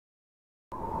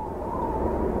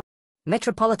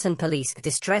Metropolitan Police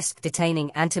distressed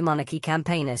detaining anti-monarchy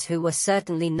campaigners who were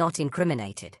certainly not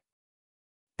incriminated.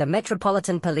 The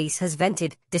Metropolitan Police has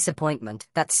vented disappointment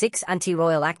that 6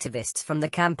 anti-royal activists from the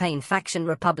campaign faction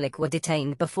Republic were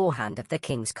detained beforehand of the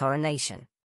King's coronation.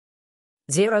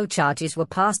 0 charges were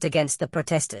passed against the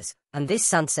protesters, and this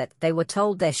sunset they were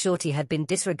told their surety had been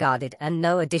disregarded and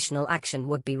no additional action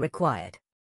would be required.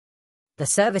 The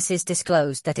services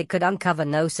disclosed that it could uncover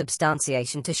no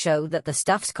substantiation to show that the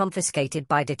stuffs confiscated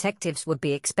by detectives would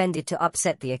be expended to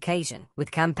upset the occasion, with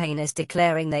campaigners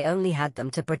declaring they only had them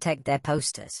to protect their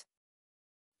posters.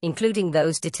 Including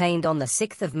those detained on the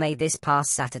 6th of May this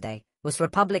past Saturday, was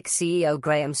Republic CEO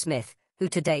Graham Smith, who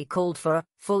today called for a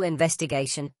full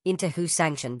investigation into who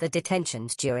sanctioned the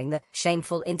detentions during the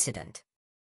shameful incident.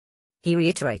 He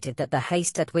reiterated that the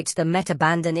haste at which the Met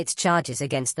abandoned its charges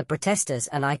against the protesters,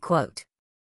 and I quote,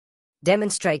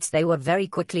 demonstrates they were very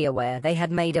quickly aware they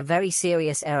had made a very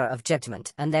serious error of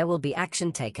judgment and there will be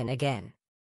action taken again.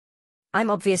 I'm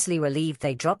obviously relieved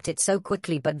they dropped it so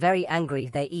quickly but very angry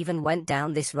they even went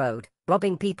down this road,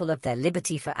 robbing people of their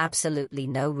liberty for absolutely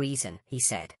no reason, he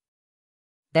said.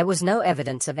 There was no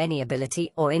evidence of any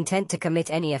ability or intent to commit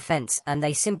any offense and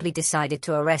they simply decided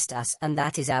to arrest us and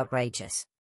that is outrageous.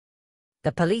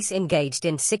 The police engaged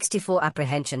in 64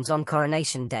 apprehensions on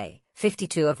Coronation Day,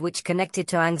 52 of which connected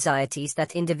to anxieties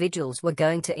that individuals were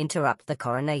going to interrupt the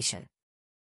coronation.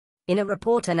 In a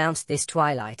report announced this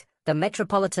twilight, the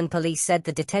Metropolitan Police said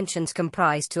the detentions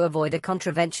comprised to avoid a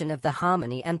contravention of the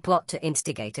harmony and plot to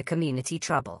instigate a community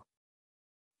trouble.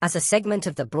 As a segment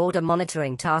of the broader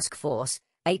monitoring task force,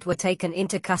 8 were taken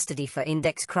into custody for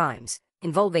index crimes,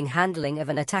 involving handling of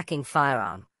an attacking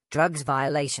firearm, drugs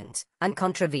violations, and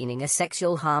contravening a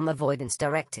sexual harm avoidance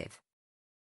directive.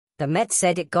 The Met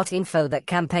said it got info that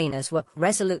campaigners were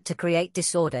resolute to create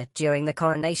disorder during the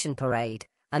coronation parade,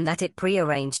 and that it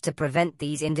pre-arranged to prevent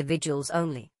these individuals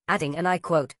only, adding, and I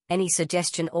quote, any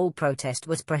suggestion all protest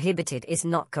was prohibited is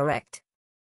not correct.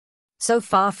 So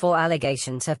far 4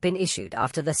 allegations have been issued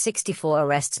after the 64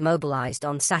 arrests mobilized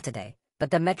on Saturday,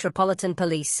 but the Metropolitan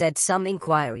Police said some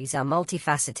inquiries are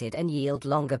multifaceted and yield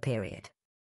longer period.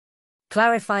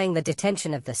 Clarifying the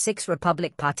detention of the 6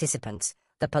 Republic participants,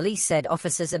 the police said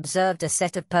officers observed a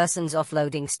set of persons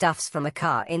offloading stuffs from a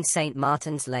car in St.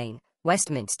 Martin's Lane,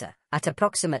 Westminster, at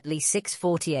approximately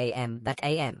 6:40 a.m. that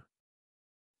a.m.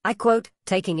 I quote,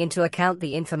 taking into account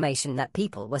the information that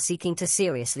people were seeking to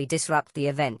seriously disrupt the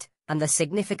event, and the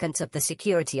significance of the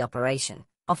security operation,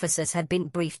 officers had been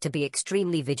briefed to be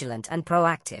extremely vigilant and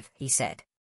proactive, he said.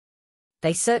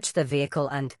 They searched the vehicle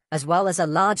and, as well as a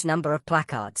large number of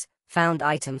placards, found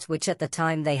items which at the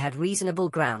time they had reasonable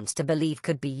grounds to believe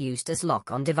could be used as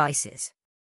lock-on devices.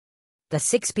 The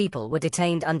 6 people were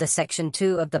detained under Section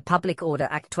 2 of the Public Order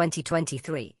Act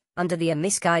 2023, under the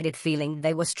misguided feeling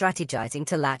they were strategizing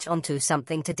to latch onto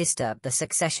something to disturb the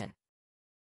succession.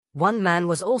 One man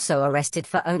was also arrested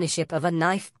for ownership of a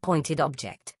knife-pointed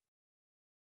object.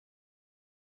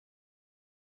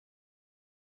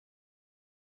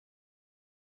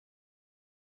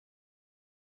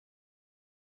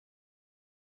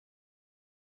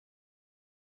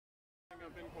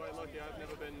 I've been quite lucky. I've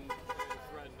never been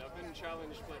threatened. I've been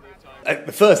challenged plenty of times.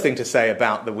 The first thing to say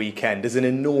about the weekend is an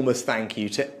enormous thank you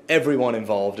to everyone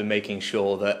involved in making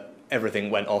sure that everything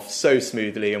went off so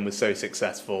smoothly and was so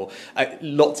successful.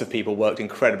 Lots of people worked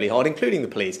incredibly hard, including the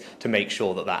police, to make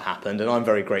sure that that happened, and I'm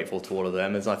very grateful to all of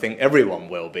them, as I think everyone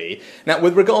will be. Now,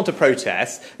 with regard to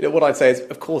protests, what I'd say is,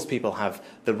 of course, people have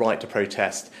the right to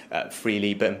protest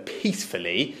freely but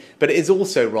peacefully, but it is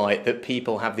also right that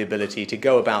people have the ability to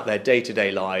go about their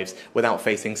day-to-day lives without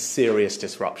facing serious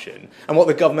disruption. And what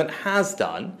the government has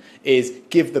done is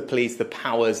give the police the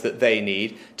powers that they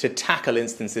need to tackle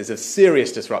instances of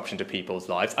serious disruption to people's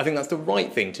lives. I think that's the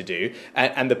right thing to do,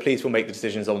 and the police will make the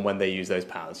decisions on when they use those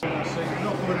powers.